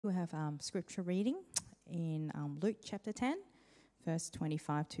We have scripture reading in Luke chapter 10, verse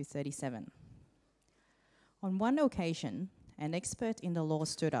 25 to 37. On one occasion, an expert in the law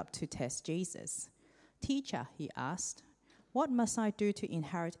stood up to test Jesus. "Teacher," he asked, "what must I do to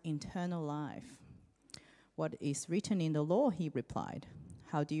inherit eternal life?" "What is written in the law?" he replied.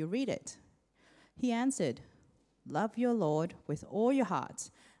 "How do you read it?" He answered, "Love your Lord with all your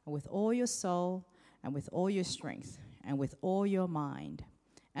heart, and with all your soul, and with all your strength, and with all your mind,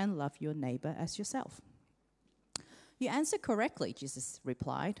 and love your neighbor as yourself." "You answered correctly," Jesus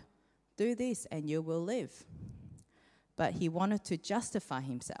replied. "Do this and you will live." But he wanted to justify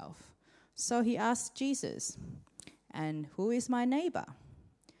himself. So he asked Jesus, "And who is my neighbor?"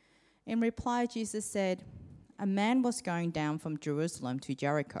 In reply, Jesus said, "A man was going down from Jerusalem to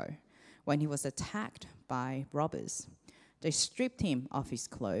Jericho when he was attacked by robbers. They stripped him of his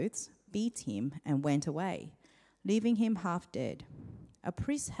clothes, beat him, and went away, leaving him half dead. A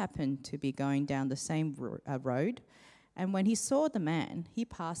priest happened to be going down the same road, and when he saw the man, he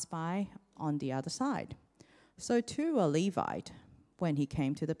passed by on the other side. So too a Levite, when he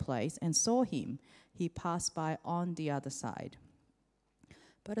came to the place and saw him, he passed by on the other side.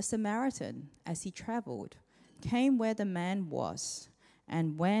 But a Samaritan, as he traveled, came where the man was,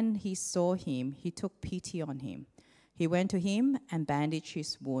 and when he saw him, he took pity on him. He went to him and bandaged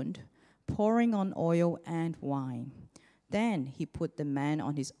his wound, pouring on oil and wine. Then he put the man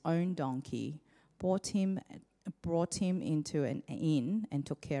on his own donkey, brought him into an inn, and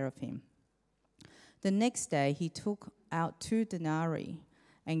took care of him. The next day he took out 2 denarii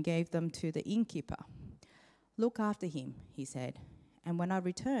and gave them to the innkeeper. 'Look after him,' he said, 'and when I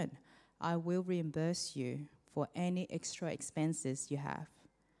return, I will reimburse you for any extra expenses you have.'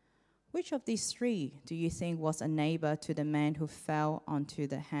 Which of these 3 do you think was a neighbor to the man who fell into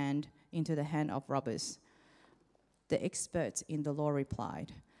the hand of robbers?" The experts in the law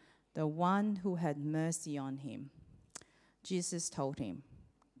replied, "The one who had mercy on him." Jesus told him,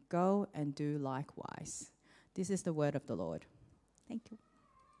 "Go and do likewise." This is the word of the Lord. Thank you.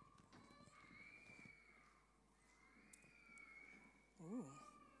 Ooh,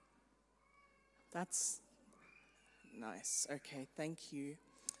 that's nice. Okay, thank you.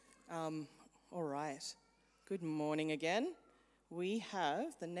 All right. Good morning again. We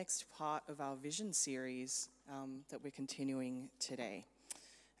have the next part of our vision series that we're continuing today.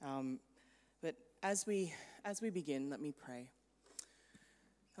 But as we begin, let me pray.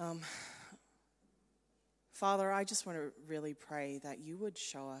 Father, I just want to really pray that you would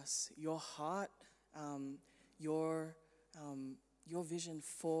show us your heart, your vision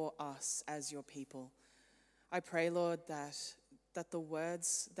for us as your people. I pray, Lord, that the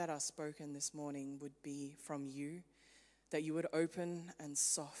words that are spoken this morning would be from you, that you would open and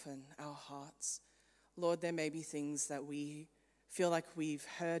soften our hearts. Lord, there may be things that we feel like we've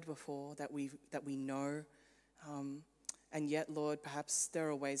heard before, that we know, and yet, Lord, perhaps there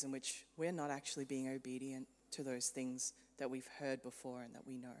are ways in which we're not actually being obedient to those things that we've heard before and that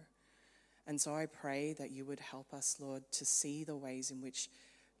we know. And so I pray that you would help us, Lord, to see the ways in which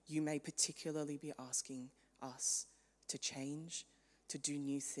you may particularly be asking us to change, to do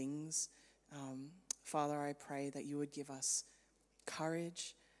new things. Father, I pray that you would give us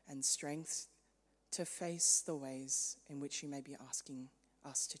courage and strength to face the ways in which you may be asking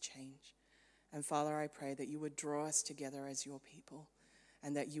us to change. And Father, I pray that you would draw us together as your people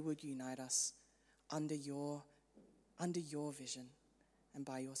and that you would unite us under your vision and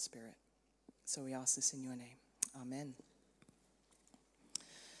by your Spirit. So we ask this in your name. Amen.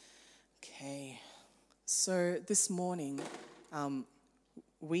 Okay, so this morning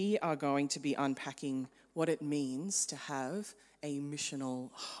we are going to be unpacking what it means to have a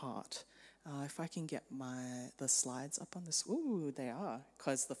missional heart. If I can get the slides up on this. Ooh, they are,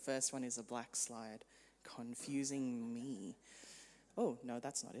 because the first one is a black slide. Confusing me. Oh, no,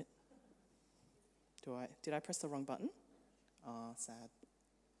 that's not it. Did I press the wrong button? Oh, sad.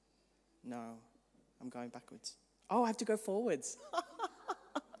 No, I'm going backwards. Oh, I have to go forwards.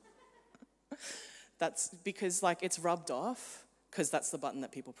 That's because, it's rubbed off, because that's the button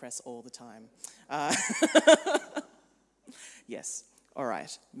that people press all the time. Yes. All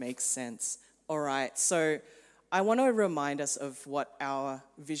right, makes sense. All right, so I want to remind us of what our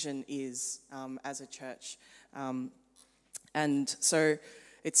vision is as a church. And so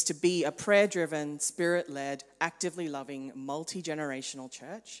it's to be a prayer-driven, spirit-led, actively loving, multi-generational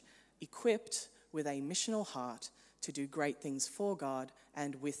church equipped with a missional heart to do great things for God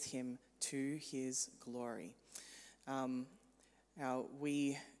and with him to his glory. Now,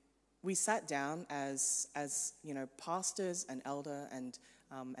 we sat down as pastors and elder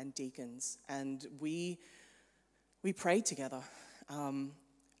and deacons, and we prayed together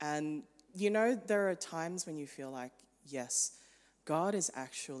And, you know, there are times when you feel like, yes, God is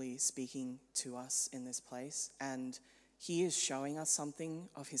actually speaking to us in this place, and he is showing us something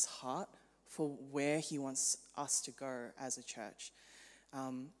of his heart for where he wants us to go as a church.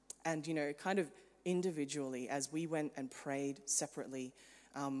 And, you know, kind of individually, as we went and prayed separately,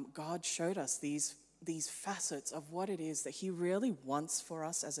 God showed us these facets of what it is that he really wants for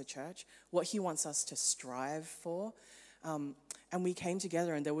us as a church, what he wants us to strive for. And we came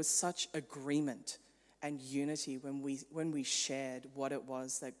together, and there was such agreement and unity when we shared what it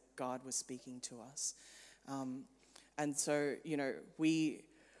was that God was speaking to us. And so, you know, we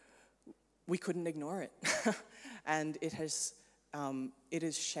couldn't ignore it. And it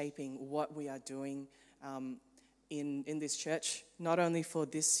is shaping what we are doing in this church, not only for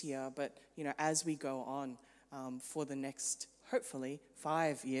this year, but, you know, as we go on for the next, hopefully,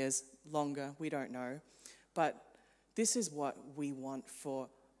 5 years, longer, we don't know. But this is what we want for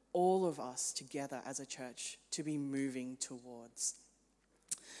all of us together as a church to be moving towards.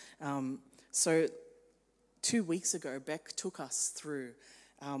 So 2 weeks ago, Beck took us through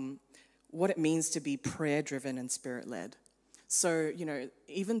what it means to be prayer-driven and spirit-led. So, you know,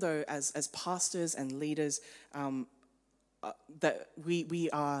 even though as pastors and leaders that we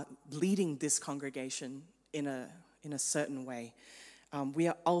are leading this congregation in a certain way, we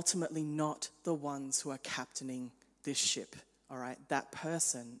are ultimately not the ones who are captaining this ship, all right? That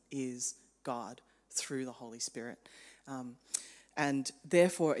person is God through the Holy Spirit. And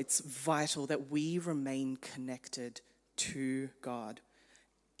therefore, it's vital that we remain connected to God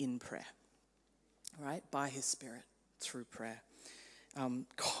in prayer, all right? By his Spirit, through prayer.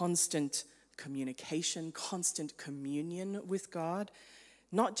 Constant communication, constant communion with God,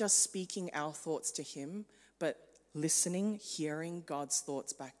 not just speaking our thoughts to him, but listening, hearing God's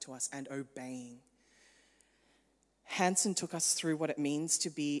thoughts back to us and obeying. Hansen took us through what it means to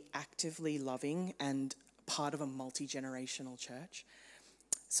be actively loving and part of a multi-generational church.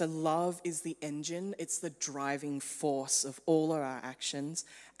 So love is the engine, it's the driving force of all of our actions,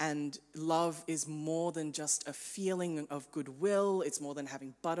 and love is more than just a feeling of goodwill, it's more than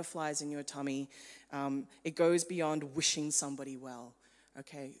having butterflies in your tummy. It goes beyond wishing somebody well,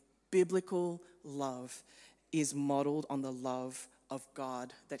 okay? Biblical love is modeled on the love of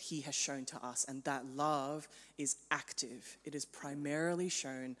God that he has shown to us, and that love is active. It is primarily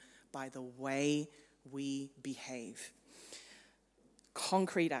shown by the way we behave.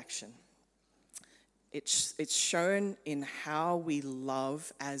 Concrete action. It's shown in how we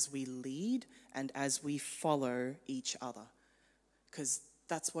love as we lead and as we follow each other, because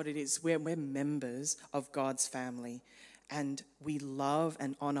that's what it is. We're members of God's family, and we love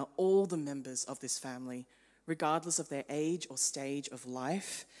and honor all the members of this family, regardless of their age or stage of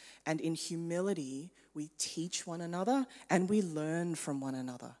life. And in humility, we teach one another and we learn from one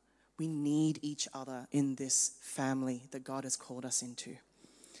another. We need each other in this family that God has called us into.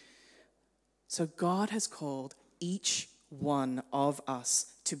 So God has called each one of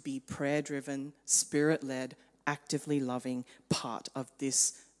us to be prayer-driven, spirit-led, actively loving part of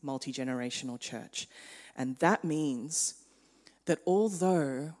this multi-generational church. And that means that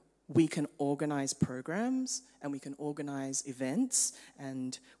although we can organize programs and we can organize events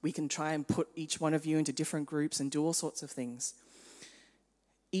and we can try and put each one of you into different groups and do all sorts of things,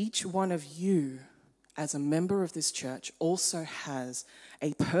 each one of you as a member of this church also has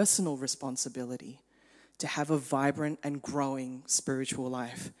a personal responsibility to have a vibrant and growing spiritual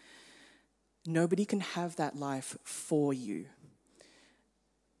life. Nobody can have that life for you,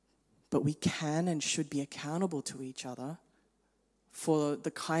 but we can and should be accountable to each other for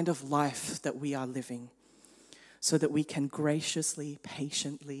the kind of life that we are living, so that we can graciously,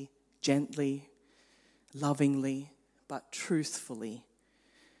 patiently, gently, lovingly, but truthfully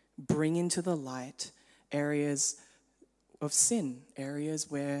bring into the light areas of sin, areas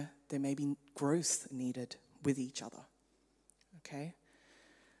where there may be growth needed with each other, okay?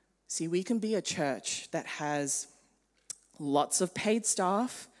 See, we can be a church that has lots of paid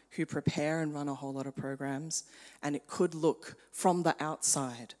staff who prepare and run a whole lot of programs, and it could look from the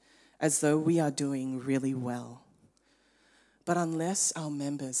outside as though we are doing really well. But unless our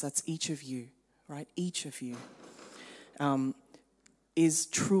members, that's each of you, right? Each of you, is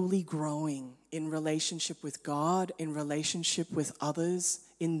truly growing in relationship with God, in relationship with others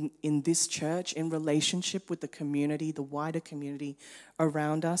in this church, in relationship with the community, the wider community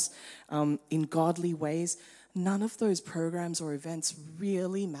around us, in godly ways, none of those programs or events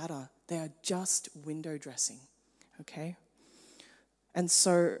really matter. They are just window dressing, okay? And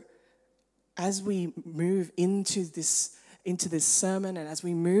so as we move into this sermon, and as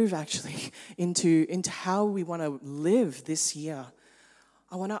we move actually into how we want to live this year,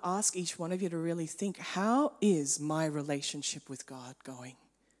 I want to ask each one of you to really think, how is my relationship with God going?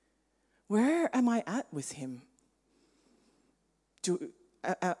 Where am I at with him?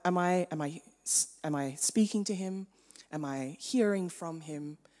 Am I speaking to him? Am I hearing from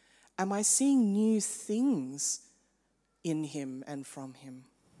him? Am I seeing new things in him and from him?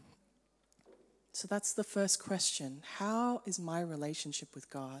 So that's the first question. How is my relationship with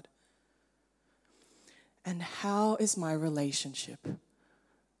God? And how is my relationship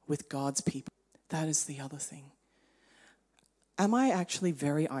with God's people? That is the other thing. Am I actually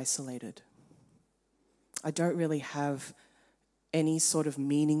very isolated? I don't really have any sort of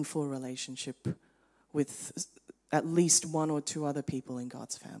meaningful relationship with at least one or two other people in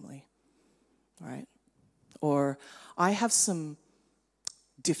God's family, right? Or I have some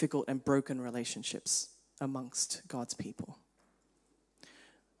difficult and broken relationships amongst God's people.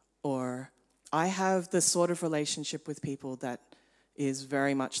 Or I have the sort of relationship with people that is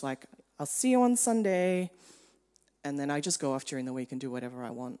very much like, I'll see you on Sunday, and then I just go off during the week and do whatever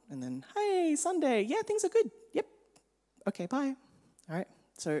I want. And then, hey, Sunday, yeah, things are good. Yep. Okay, bye. All right.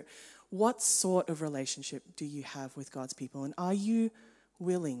 So what sort of relationship do you have with God's people? And are you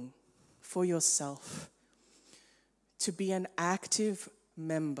willing for yourself to be an active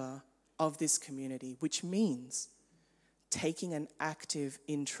member of this community, which means taking an active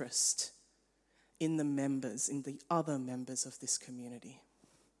interest in the members, in the other members of this community?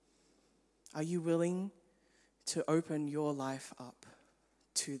 Are you willing to open your life up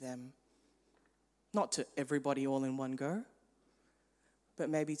to them? Not to everybody all in one go, but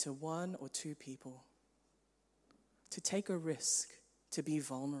maybe to one or two people. To take a risk, to be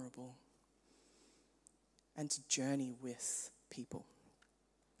vulnerable, and to journey with people.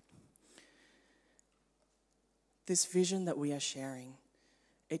 This vision that we are sharing,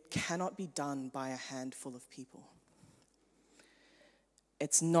 it cannot be done by a handful of people.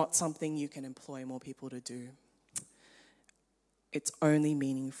 It's not something you can employ more people to do. It's only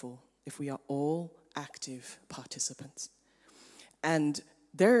meaningful if we are all active participants. And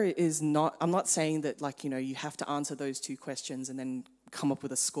I'm not saying that you have to answer those two questions and then come up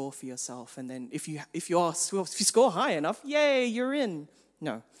with a score for yourself. And then if you score high enough, yay, you're in.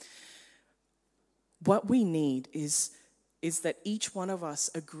 No. What we need is that each one of us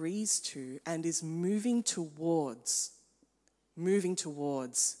agrees to and is moving towards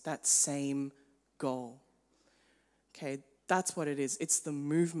that same goal. Okay, that's what it is. It's the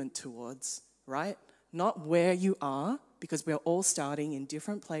movement towards, right? Not where you are, because we're all starting in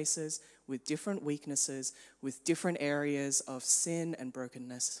different places with different weaknesses, with different areas of sin and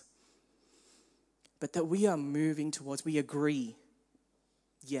brokenness. But that we are moving towards, we agree,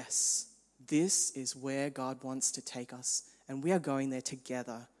 yes, this is where God wants to take us, and we are going there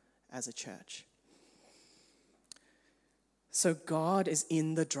together as a church. So God is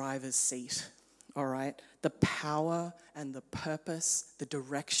in the driver's seat, all right? The power and the purpose, the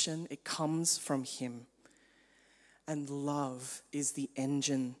direction, it comes from him. And love is the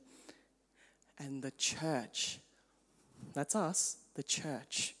engine. And the church, that's us, the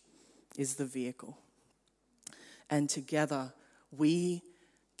church is the vehicle. And together we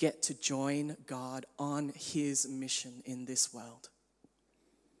get to join God on his mission in this world.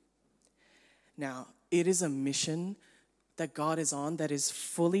 Now, it is a mission that God is on that is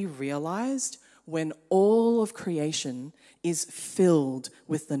fully realized when all of creation is filled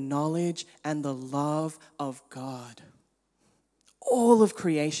with the knowledge and the love of God. All of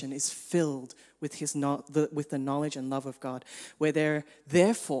creation is filled with the knowledge and love of God, where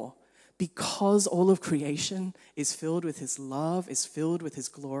therefore, because all of creation is filled with his love, is filled with his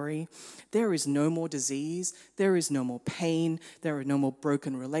glory, there is no more disease, there is no more pain, there are no more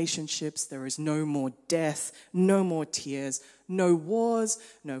broken relationships, there is no more death, no more tears, no wars,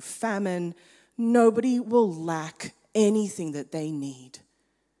 no famine. Nobody will lack anything that they need.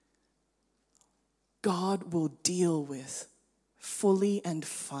 God will deal with fully and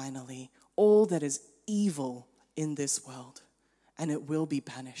finally all that is evil in this world, and it will be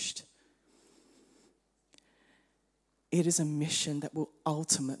banished. It is a mission that will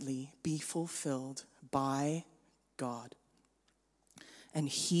ultimately be fulfilled by God. And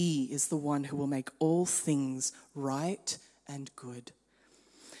he is the one who will make all things right and good.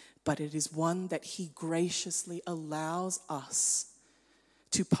 But it is one that he graciously allows us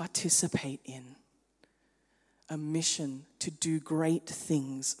to participate in. A mission to do great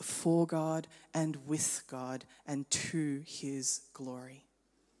things for God and with God and to his glory.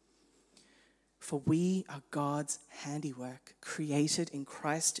 For we are God's handiwork, created in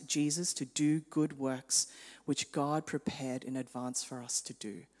Christ Jesus to do good works, which God prepared in advance for us to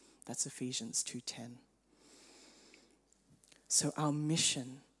do. That's Ephesians 2:10. So our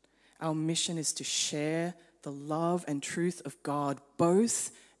mission is to share the love and truth of God,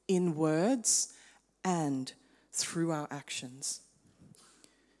 both in words and through our actions.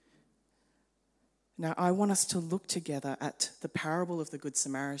 Now, I want us to look together at the parable of the Good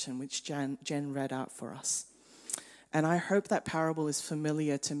Samaritan, which Jen read out for us. And I hope that parable is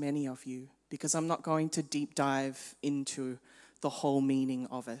familiar to many of you, because I'm not going to deep dive into the whole meaning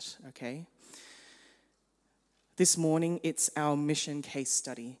of it, okay? This morning, it's our mission case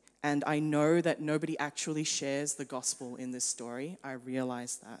study. And I know that nobody actually shares the gospel in this story. I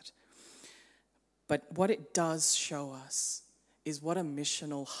realize that. But what it does show us is what a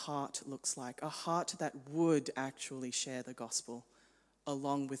missional heart looks like. A heart that would actually share the gospel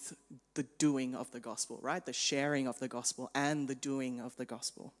along with the doing of the gospel, right? The sharing of the gospel and the doing of the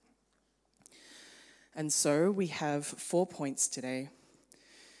gospel. And so we have 4 points today.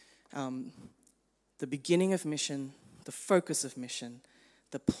 The beginning of mission, the focus of mission,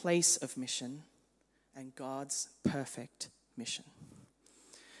 the place of mission, and God's perfect mission.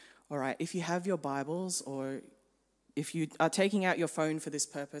 All right, if you have your Bibles, or if you are taking out your phone for this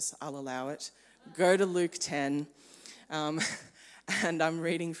purpose, I'll allow it. Go to Luke 10, and I'm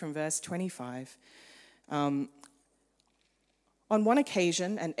reading from verse 25. On one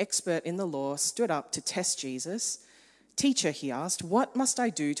occasion, an expert in the law stood up to test Jesus. "Teacher," he asked, "what must I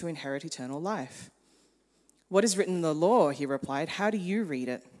do to inherit eternal life?" "What is written in the law?" he replied. "How do you read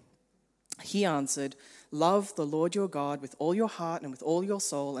it?" He answered, "Love the Lord your God with all your heart and with all your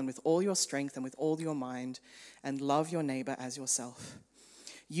soul and with all your strength and with all your mind, and love your neighbor as yourself."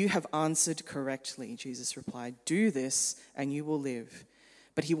 "You have answered correctly," Jesus replied. "Do this and you will live."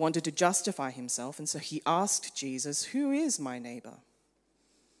 But he wanted to justify himself, and so he asked Jesus, "Who is my neighbor?"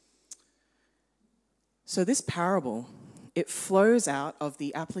 So this parable, it flows out of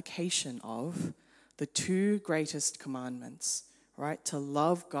the application of the two greatest commandments, right? To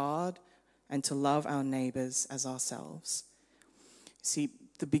love God and to love our neighbors as ourselves. See,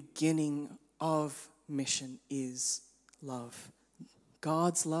 the beginning of mission is love.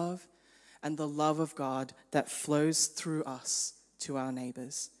 God's love and the love of God that flows through us to our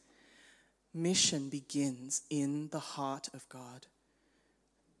neighbors. Mission begins in the heart of God.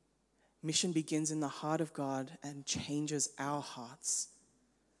 Mission begins in the heart of God and changes our hearts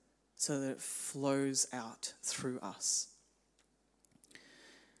so that it flows out through us.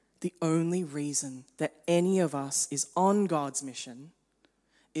 The only reason that any of us is on God's mission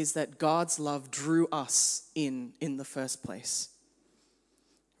is that God's love drew us in the first place,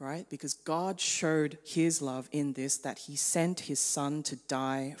 right? Because God showed his love in this, that he sent his son to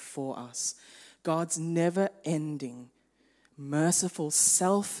die for us. God's never-ending, merciful,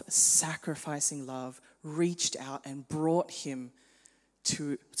 self-sacrificing love reached out and brought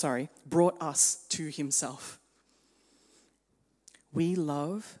us to himself. We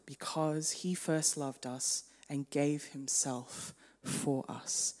love because he first loved us and gave himself for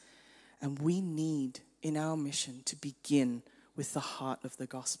us. And we need in our mission to begin with the heart of the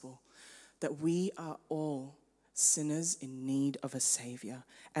gospel, that we are all sinners in need of a savior.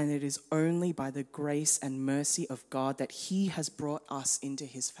 And it is only by the grace and mercy of God that he has brought us into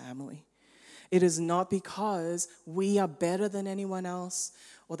his family. It is not because we are better than anyone else,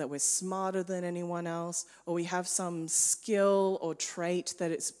 or that we're smarter than anyone else, or we have some skill or trait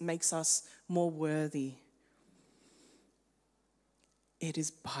that it makes us more worthy. It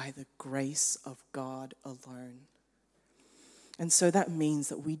is by the grace of God alone. And so that means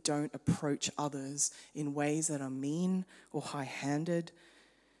that we don't approach others in ways that are mean or high-handed.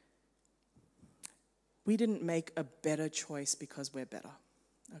 We didn't make a better choice because we're better,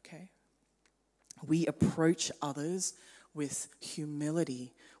 okay? We approach others with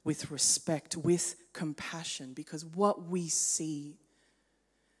humility, with respect, with compassion, because what we see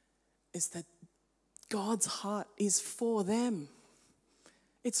is that God's heart is for them.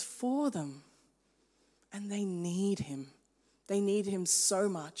 It's for them. And they need him. They need him so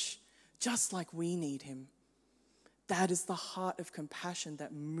much, just like we need him. That is the heart of compassion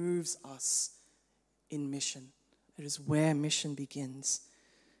that moves us in mission. It is where mission begins,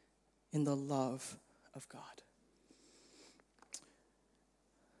 in the love of God.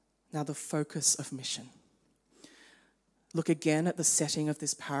 Now, the focus of mission. Look again at the setting of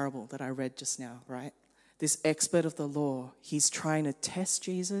this parable that I read just now, right? This expert of the law, he's trying to test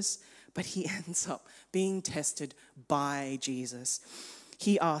Jesus, but he ends up being tested by Jesus.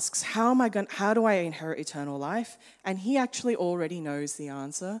 He asks, how do I inherit eternal life? And he actually already knows the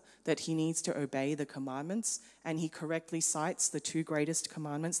answer, that he needs to obey the commandments, and he correctly cites the two greatest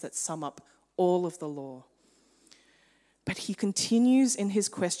commandments that sum up all of the law. But he continues in his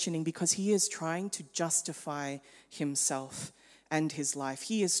questioning because he is trying to justify himself. and his life.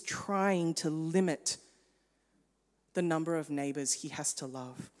 He is trying to limit the number of neighbors he has to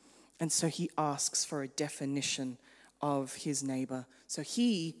love. And so he asks for a definition of his neighbor. So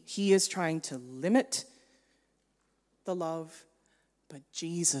he is trying to limit the love, but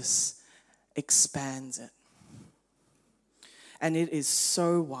Jesus expands it. And it is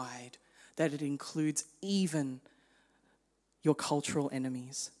so wide that it includes even your cultural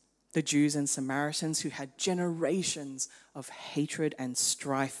enemies, the Jews and Samaritans who had generations of hatred and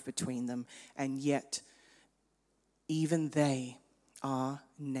strife between them, and yet even they are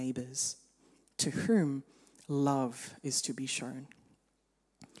neighbors to whom love is to be shown.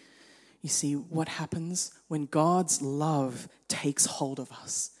 You see, what happens when God's love takes hold of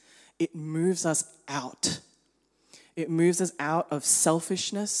us? It moves us out. It moves us out of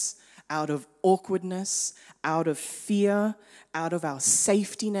selfishness, out of awkwardness, out of fear, out of our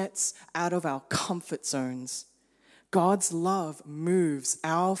safety nets, out of our comfort zones. God's love moves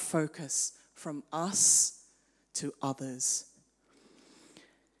our focus from us to others.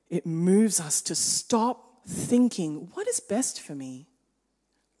 It moves us to stop thinking, what is best for me?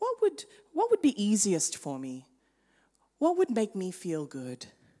 What would be easiest for me? What would make me feel good?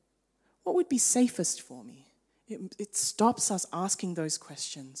 What would be safest for me? It stops us asking those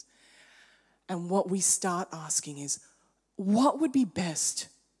questions. And what we start asking is, what would be best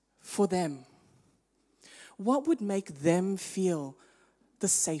for them? What would make them feel the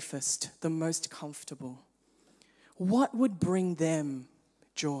safest, the most comfortable? What would bring them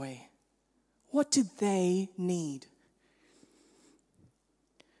joy? What do they need?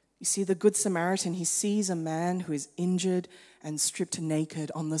 You see, the Good Samaritan, he sees a man who is injured and stripped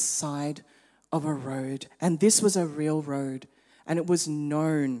naked on the side of a road. And this was a real road, and it was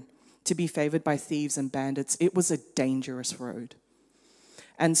known to be favored by thieves and bandits. It was a dangerous road.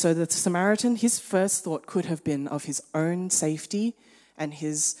 And so the Samaritan, his first thought could have been of his own safety and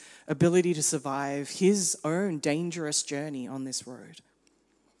his ability to survive his own dangerous journey on this road.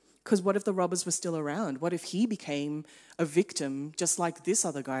 Because what if the robbers were still around? What if he became a victim just like this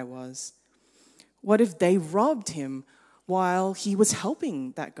other guy was? What if they robbed him while he was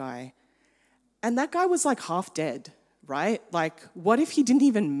helping that guy? And that guy was like half dead, right? Like, what if he didn't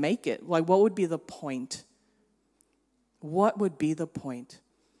even make it? Like, what would be the point? What would be the point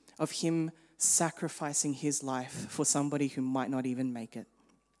of him sacrificing his life for somebody who might not even make it?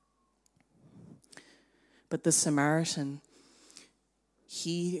 But the Samaritan,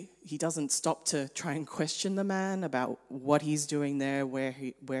 he doesn't stop to try and question the man about what he's doing there, where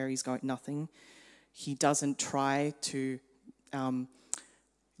he's going, nothing. He doesn't try to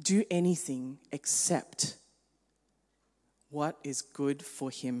do anything except what is good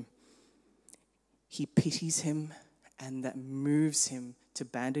for him. He pities him, and that moves him to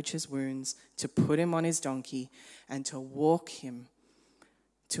bandage his wounds, to put him on his donkey, and to walk him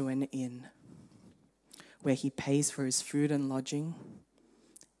to an inn where he pays for his food and lodging,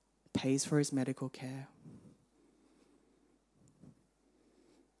 pays for his medical care.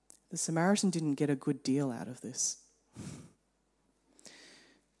 The Samaritan didn't get a good deal out of this.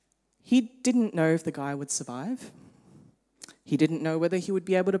 He didn't know if the guy would survive. He didn't know whether he would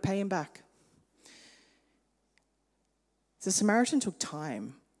be able to pay him back. The Samaritan took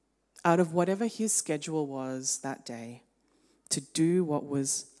time out of whatever his schedule was that day to do what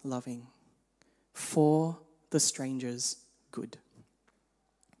was loving for the stranger's good.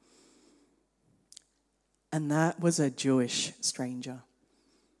 And that was a Jewish stranger.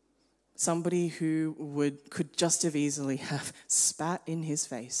 Somebody who could just as easily have spat in his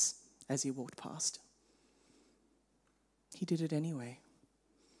face as he walked past. He did it anyway.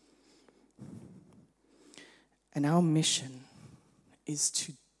 And our mission is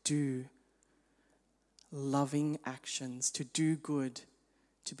to do loving actions, to do good,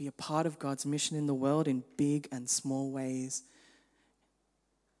 to be a part of God's mission in the world in big and small ways,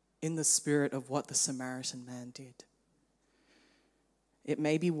 in the spirit of what the Samaritan man did. It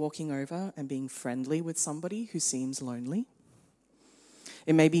may be walking over and being friendly with somebody who seems lonely.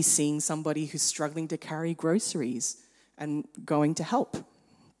 It may be seeing somebody who's struggling to carry groceries and going to help.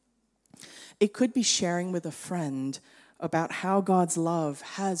 It could be sharing with a friend about how God's love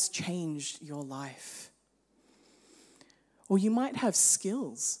has changed your life. Or you might have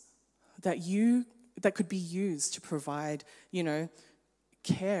skills that could be used to provide,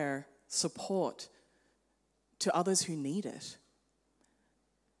 care, support to others who need it.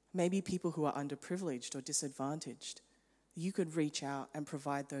 Maybe people who are underprivileged or disadvantaged. You could reach out and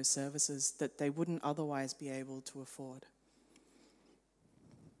provide those services that they wouldn't otherwise be able to afford.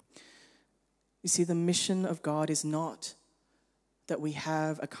 You see, the mission of God is not that we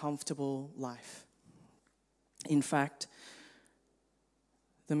have a comfortable life. In fact,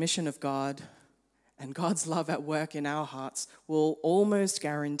 the mission of God and God's love at work in our hearts will almost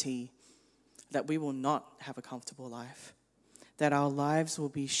guarantee that we will not have a comfortable life, that our lives will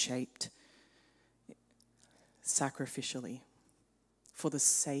be shaped sacrificially for the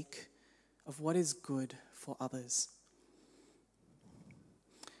sake of what is good for others.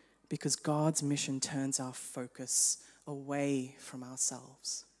 Because God's mission turns our focus away from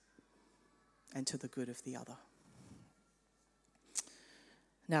ourselves and to the good of the other.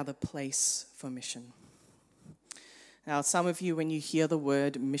 Now, the place for mission. Now, some of you, when you hear the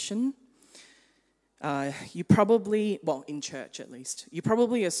word mission, you probably, well, in church at least, you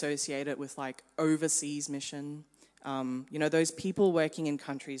probably associate it with like overseas mission. Those people working in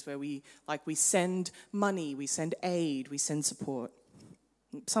countries where we send money, we send aid, we send support.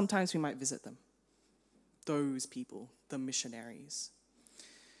 Sometimes we might visit them. Those people, the missionaries.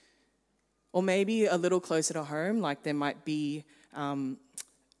 Or maybe a little closer to home, like there might be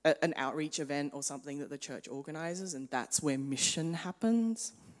an outreach event or something that the church organizes, and that's where mission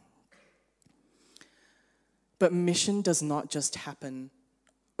happens. But mission does not just happen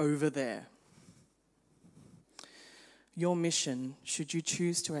over there. Your mission, should you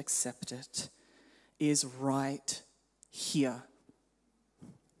choose to accept it, is right here.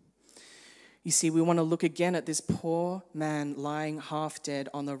 You see, we want to look again at this poor man lying half dead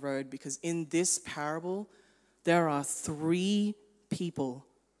on the road, because in this parable, there are 3 people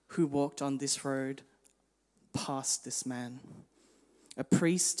who walked on this road past this man. A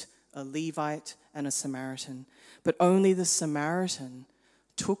priest, a Levite, and a Samaritan. But only the Samaritan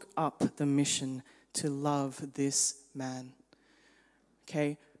took up the mission to love this man.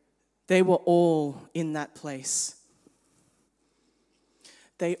 Okay? They were all in that place.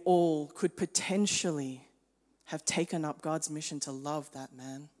 They all could potentially have taken up God's mission to love that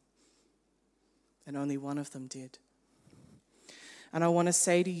man. And only one of them did. And I want to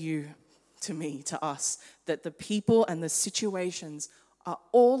say to you, to me, to us, that the people and the situations are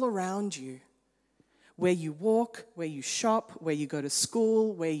all around you. Where you walk, where you shop, where you go to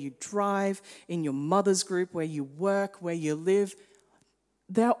school, where you drive, in your mother's group, where you work, where you live,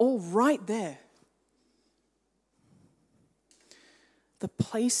 they're all right there. The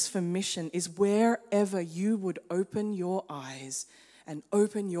place for mission is wherever you would open your eyes and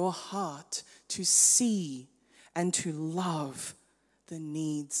open your heart to see and to love the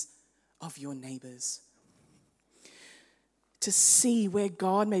needs of your neighbors. To see where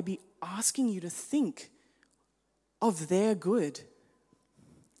God may be asking you to think of their good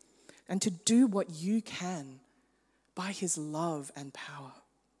and to do what you can by his love and power.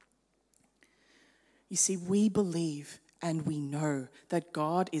 You see, we believe and we know that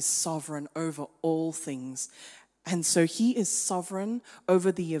God is sovereign over all things. And so he is sovereign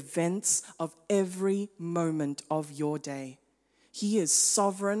over the events of every moment of your day. He is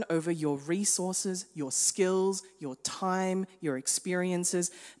sovereign over your resources, your skills, your time, your experiences.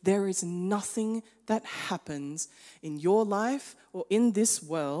 There is nothing that happens in your life or in this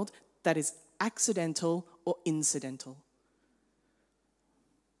world that is accidental or incidental.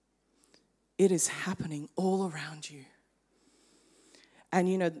 It is happening all around you.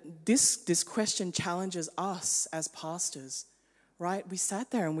 And this question challenges us as pastors, right? We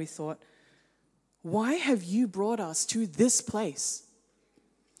sat there and we thought, why have you brought us to this place,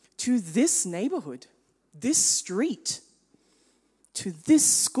 to this neighborhood, this street, to this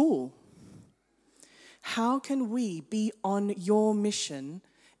school? How can we be on your mission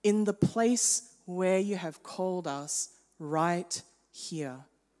in the place where you have called us right here?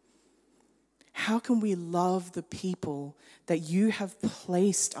 How can we love the people that you have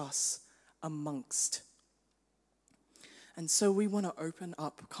placed us amongst? And so we want to open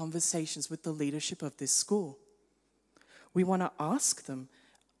up conversations with the leadership of this school. We want to ask them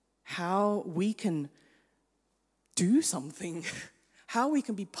how we can do something, how we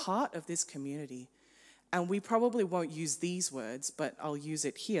can be part of this community. And we probably won't use these words, but I'll use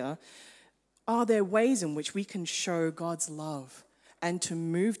it here. Are there ways in which we can show God's love and to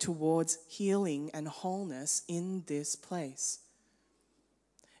move towards healing and wholeness in this place?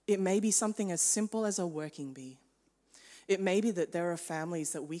 It may be something as simple as a working bee. It may be that there are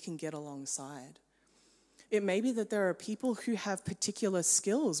families that we can get alongside. It may be that there are people who have particular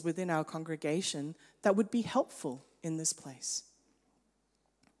skills within our congregation that would be helpful in this place.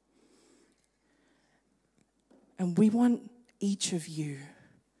 And we want each of you,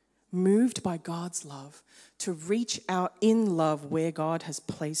 moved by God's love, to reach out in love where God has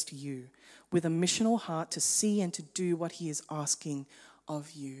placed you, with a missional heart to see and to do what he is asking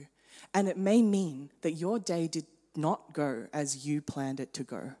of you. And it may mean that your day did not go as you planned it to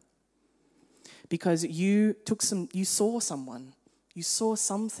go, because you saw someone You saw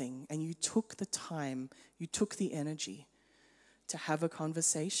something and you took the time, you took the energy to have a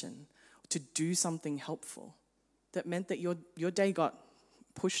conversation, to do something helpful that meant that your day got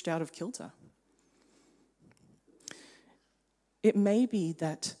pushed out of kilter. It may be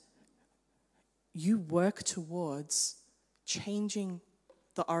that you work towards changing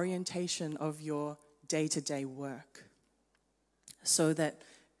the orientation of your day-to-day work so that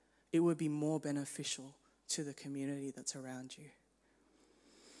it would be more beneficial to the community that's around you.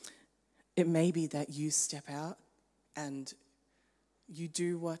 It may be that you step out and you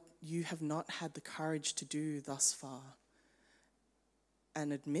do what you have not had the courage to do thus far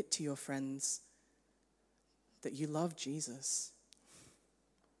and admit to your friends that you love Jesus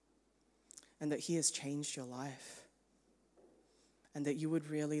and that he has changed your life and that you would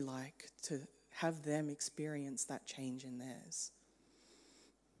really like to have them experience that change in theirs.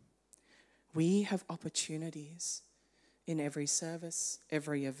 We have opportunities in every service,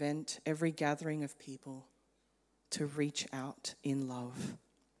 every event, every gathering of people to reach out in love.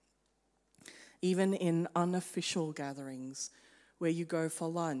 Even in unofficial gatherings where you go for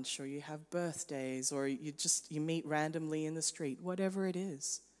lunch or you have birthdays or you meet randomly in the street, whatever it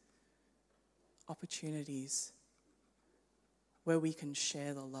is, opportunities where we can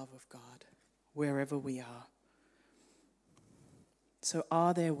share the love of God wherever we are. So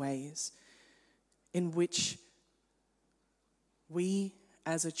are there ways in which we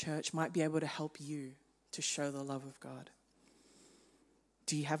as a church might be able to help you to show the love of God?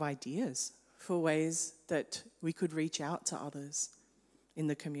 Do you have ideas for ways that we could reach out to others in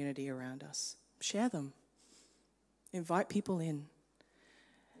the community around us? Share them. Invite people in.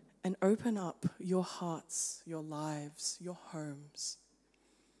 And open up your hearts, your lives, your homes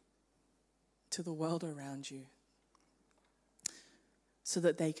to the world around you so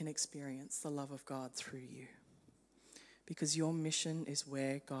that they can experience the love of God through you. Because your mission is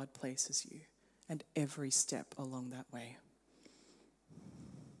where God places you and every step along that way.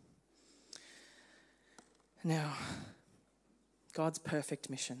 Now, God's perfect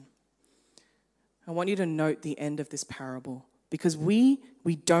mission. I want you to note the end of this parable because we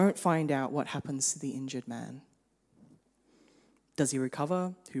don't find out what happens to the injured man. Does he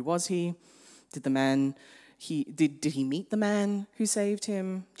recover? Who was he? Did he meet the man who saved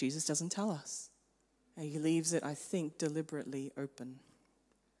him? Jesus doesn't tell us. And he leaves it, I think, deliberately open.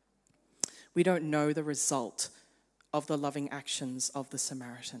 We don't know the result of the loving actions of the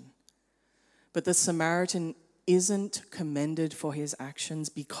Samaritan. But the Samaritan isn't commended for his actions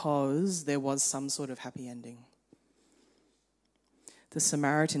because there was some sort of happy ending. The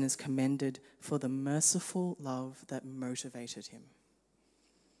Samaritan is commended for the merciful love that motivated him.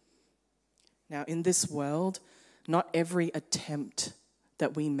 Now, in this world, not every attempt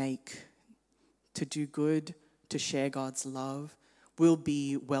that we make to do good, to share God's love, will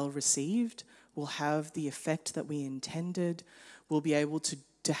be well received, will have the effect that we intended, will be able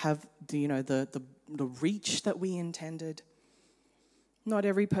to have the reach that we intended. Not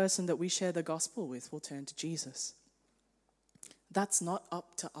every person that we share the gospel with will turn to Jesus. That's not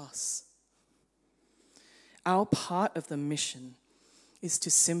up to us. Our part of the mission is to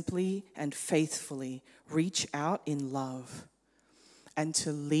simply and faithfully reach out in love and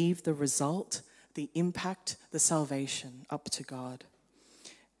to leave the result, the impact, the salvation up to God.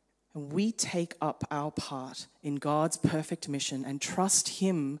 And we take up our part in God's perfect mission and trust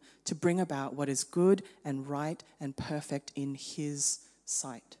him to bring about what is good and right and perfect in his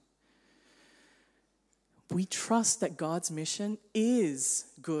sight. We trust that God's mission is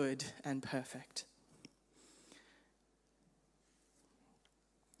good and perfect.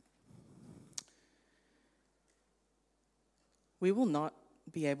 We will not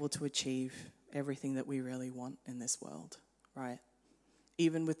be able to achieve everything that we really want in this world, right?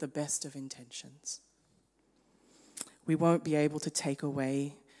 Even with the best of intentions. We won't be able to take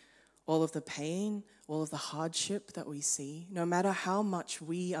away all of the pain, all of the hardship that we see, no matter how much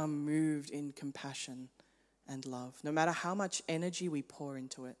we are moved in compassion and love, no matter how much energy we pour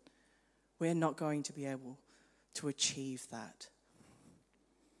into it, we're not going to be able to achieve that.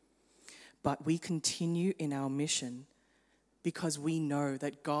 But we continue in our mission because we know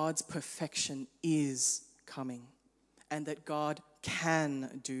that God's perfection is coming and that God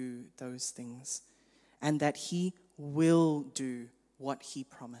can do those things and that he will do what he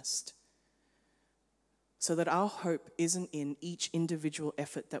promised. So that our hope isn't in each individual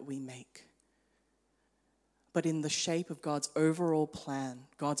effort that we make, but in the shape of God's overall plan,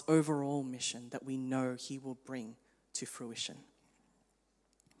 God's overall mission that we know he will bring to fruition.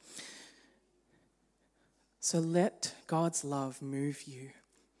 So let God's love move you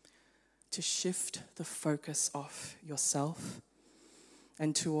to shift the focus off yourself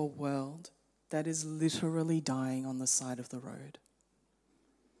and to a world that is literally dying on the side of the road.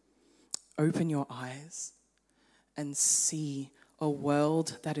 Open your eyes and see a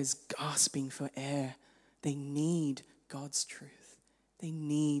world that is gasping for air. They need God's truth. They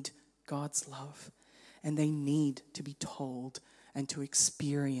need God's love. And they need to be told and to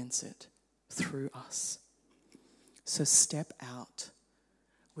experience it through us. So step out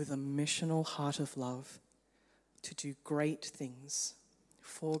with a missional heart of love to do great things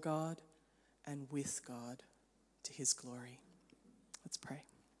for God and with God to his glory. Let's pray.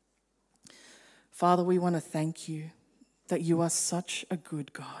 Father, we want to thank you that you are such a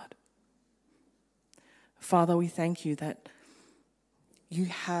good God. Father, we thank you that you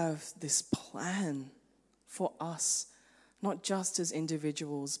have this plan for us, not just as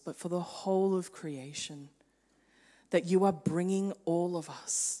individuals, but for the whole of creation, that you are bringing all of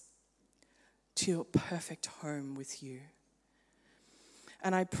us to a perfect home with you.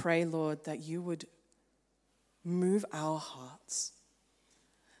 And I pray, Lord, that you would move our hearts,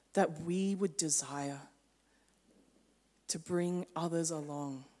 that we would desire to bring others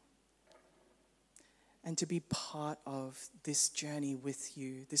along and to be part of this journey with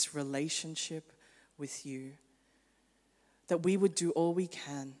you, this relationship with you, that we would do all we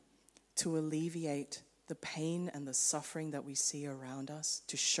can to alleviate the pain and the suffering that we see around us,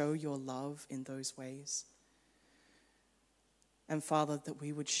 to show your love in those ways. And Father, that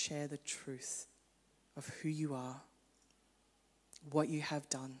we would share the truth of who you are, what you have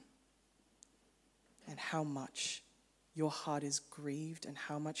done, and how much your heart is grieved and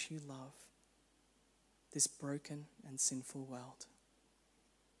how much you love this broken and sinful world.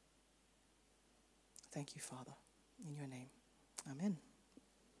 Thank you, Father. In your name, amen.